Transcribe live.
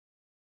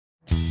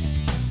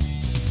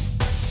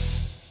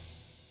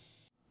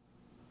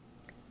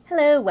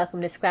Hello,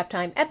 welcome to Scrap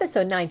Time,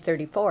 episode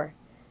 934.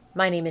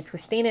 My name is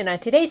Christine, and on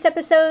today's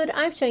episode,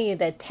 I'm showing you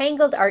the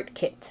Tangled Art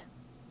Kit.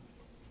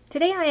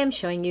 Today I am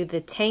showing you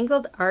the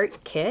Tangled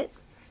Art Kit,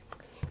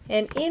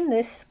 and in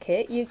this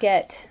kit you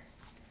get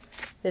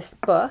this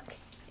book,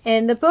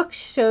 and the book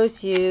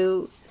shows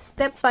you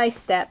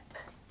step-by-step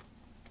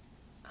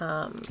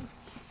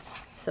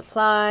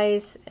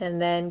supplies, and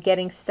then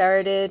getting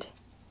started.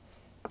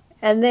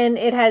 And then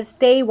it has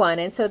day one,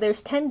 and so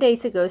there's 10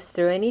 days it goes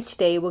through, and each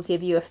day will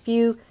give you a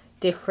few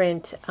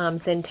different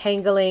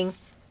Zentangling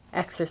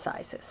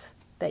exercises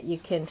that you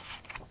can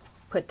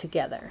put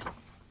together.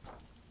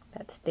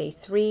 That's day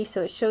 3,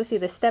 so it shows you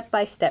the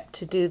step-by-step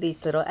to do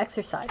these little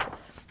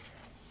exercises.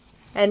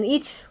 And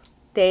each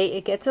day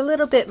it gets a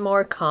little bit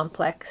more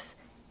complex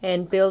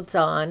and builds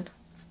on.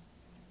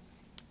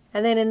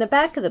 And then in the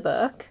back of the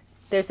book,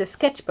 there's a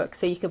sketchbook,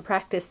 so you can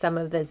practice some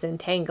of the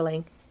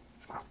Zentangling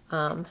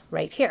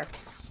right here.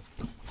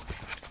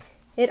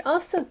 It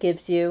also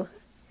gives you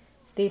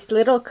these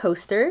little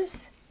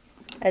coasters,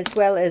 as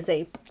well as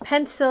a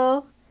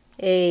pencil,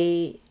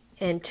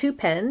 and 2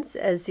 pens,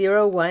 a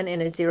 01 and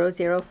a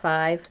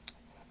 005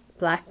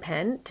 black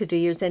pen to do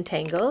your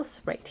Zentangles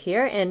right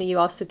here, and you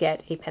also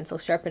get a pencil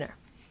sharpener.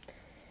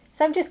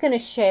 So I'm just going to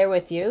share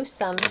with you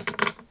some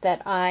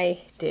that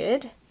I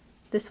did.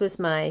 This was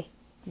my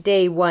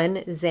day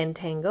 1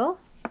 Zentangle.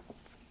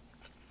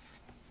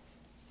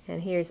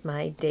 And here's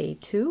my day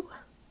 2.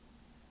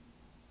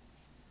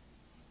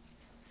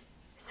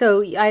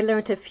 So I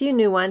learned a few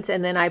new ones,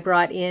 and then I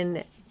brought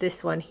in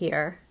this one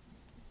here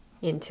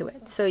into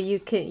it. So you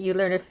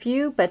learn a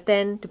few, but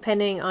then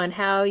depending on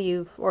how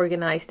you've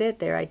organized it,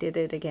 there I did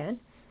it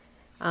again,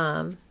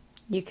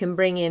 you can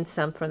bring in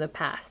some from the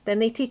past. Then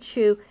they teach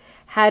you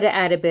how to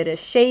add a bit of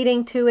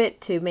shading to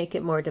it to make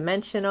it more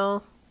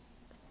dimensional,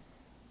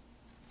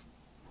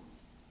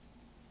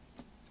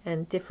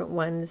 and different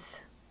ones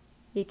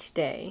each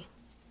day.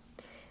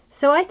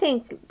 So I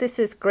think this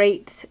is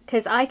great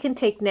because I can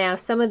take now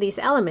some of these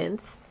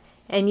elements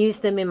and use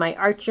them in my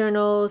art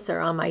journals or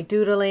on my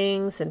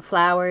doodlings and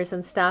flowers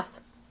and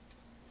stuff.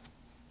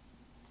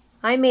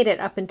 I made it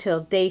up until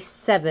day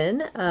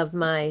 7 of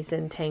my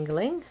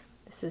Zentangling.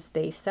 This is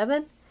day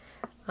 7.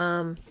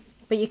 But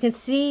you can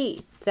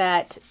see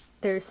that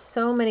there's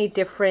so many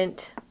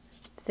different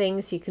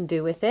things you can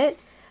do with it.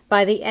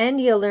 By the end,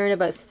 you'll learn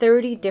about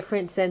 30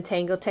 different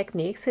Zentangle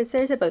techniques, because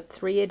there's about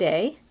 3 a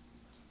day.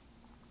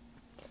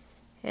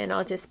 And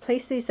I'll just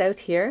place these out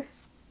here.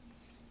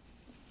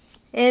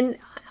 And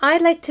I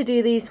like to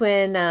do these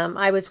when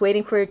I was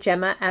waiting for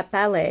Gemma at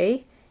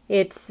ballet.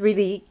 It's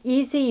really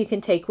easy, you can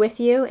take with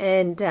you,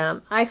 and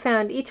I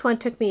found each one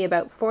took me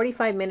about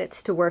 45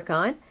 minutes to work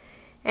on.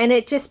 And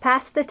it just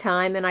passed the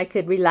time, and I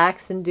could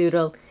relax and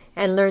doodle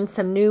and learn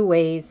some new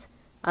ways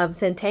of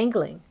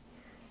Zentangling.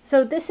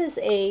 So this is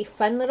a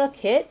fun little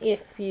kit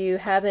if you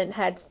haven't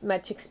had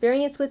much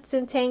experience with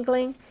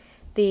Zentangling.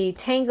 The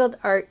Tangled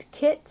Art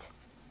Kit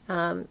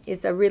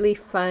is a really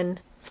fun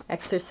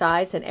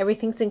exercise, and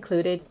everything's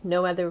included.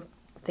 No other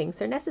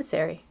things are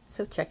necessary.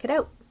 So check it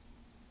out.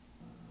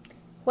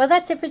 Well,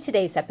 that's it for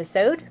today's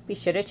episode. Be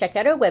sure to check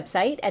out our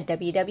website at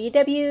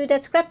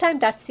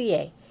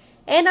www.scraptime.ca.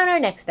 And on our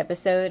next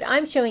episode,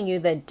 I'm showing you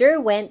the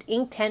Derwent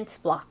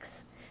Inktense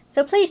blocks.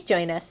 So please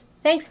join us.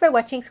 Thanks for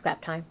watching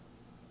Scrap Time.